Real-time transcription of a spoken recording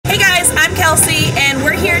Chelsea, and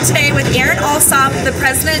we're here today with Aaron Alsop, the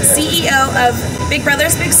President CEO of Big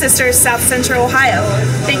Brothers Big Sisters South Central Ohio.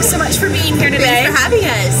 Thanks so much for being here today. Thanks for having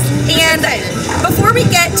us. And before we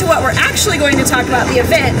get to what we're actually going to talk about the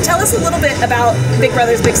event, tell us a little bit about Big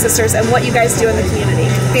Brothers Big Sisters and what you guys do in the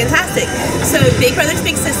community. Fantastic. So Big Brothers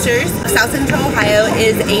Big Sisters South Central Ohio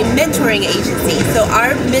is a mentoring agency. So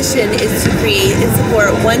our mission is to create and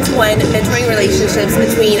support one-to-one mentoring relationships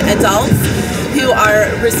between adults who are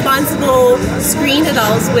responsible, screened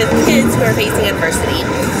adults with kids who are facing adversity.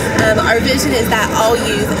 Our vision is that all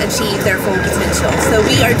youth achieve their full potential. So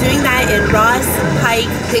we are doing that in Ross, Pike,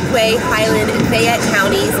 Pickaway, Highland, and Fayette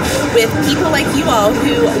counties with people like you all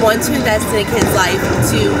who want to invest in a kid's life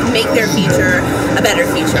to make their future a better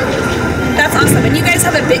future. That's awesome. And you guys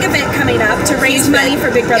have a big event coming up to raise money for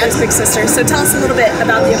Big Brothers Big Sisters. So tell us a little bit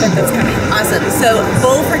about the event that's coming. Awesome. So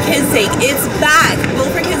Bowl for Kids' Sake, it's back. Bowl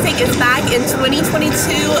for Kids' Sake is back in 2022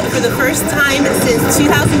 for the first time since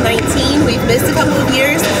 2019. We've missed a couple of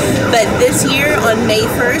years, but this year on May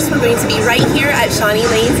 1st, we're going to be right here at Shawnee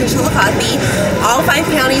Lanes in Chillicothe. All 5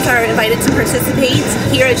 counties are invited to participate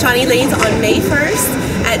here at Shawnee Lanes on May 1st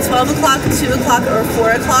at 12 o'clock, 2 o'clock, or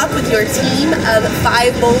 4 o'clock with your team of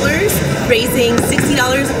 5 bowlers, raising $60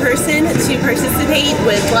 a person to participate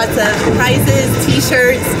with lots of prizes,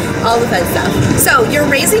 t-shirts, all the fun stuff. So you're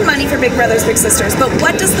raising money for Big Brothers Big Sisters, but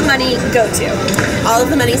what does the money go to? All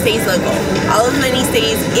of the money stays local. All of the money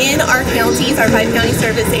stays in our counties, our 5 county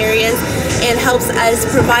service areas, and helps us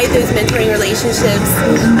provide those mentoring relationships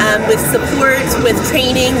with support, with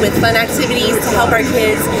training, with fun activities to help our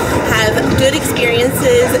kids have good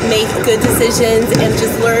experiences, make good decisions, and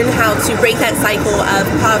just learn how to break that cycle of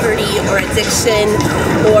poverty or addiction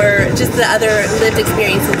or just the other lived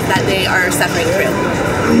experiences that they are suffering through.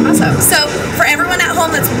 Awesome. So for everyone at home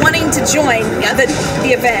that's wanting to join the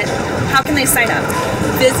event, how can they sign up?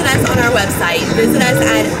 Visit us on our website. Visit us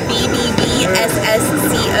at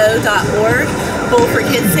bbbssco.org, Bowl for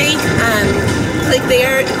Kids' Sake. Click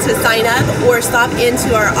there to sign up or stop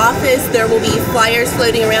into our office. There will be flyers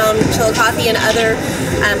floating around Chillicothe and other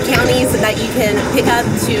counties that you can pick up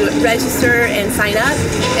to register and sign up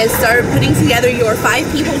and start putting together your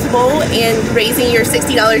 5 people to bowl and raising your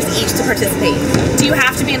 $60 each to participate. Do you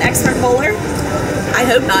have to be an expert bowler? I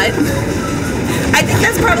hope not. I think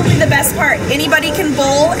that's probably the best part. Anybody can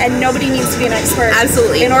bowl and nobody needs to be an expert.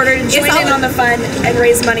 Absolutely. In order to join in on the fun and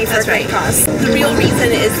raise money for a great cause. The real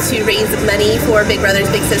reason is to raise money for Big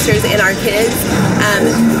Brothers Big Sisters and our kids.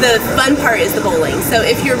 The fun part is the bowling. So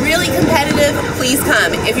if you're really competitive, please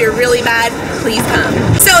come. If you're really bad, please come.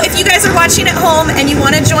 So if you guys are watching at home and you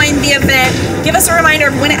want to join the event, give us a reminder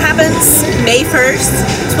of when it happens. May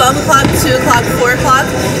 1st, 12 o'clock, 2 o'clock, 4 o'clock.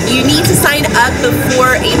 You need to sign up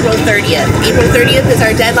before April 30th. April 30th is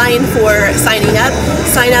our deadline for signing up.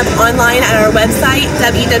 Sign up online at our website,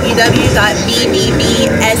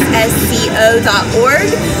 www.bbbssco.org,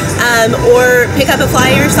 or pick up a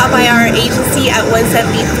flyer, stop by our agency at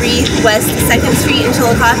 173 West 2nd Street in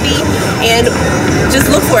Chillicothe, and just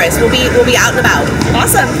look for us. We'll be out and about.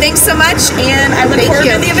 Awesome. Thanks so much, and I look forward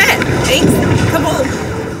to the event. Thanks. Come on.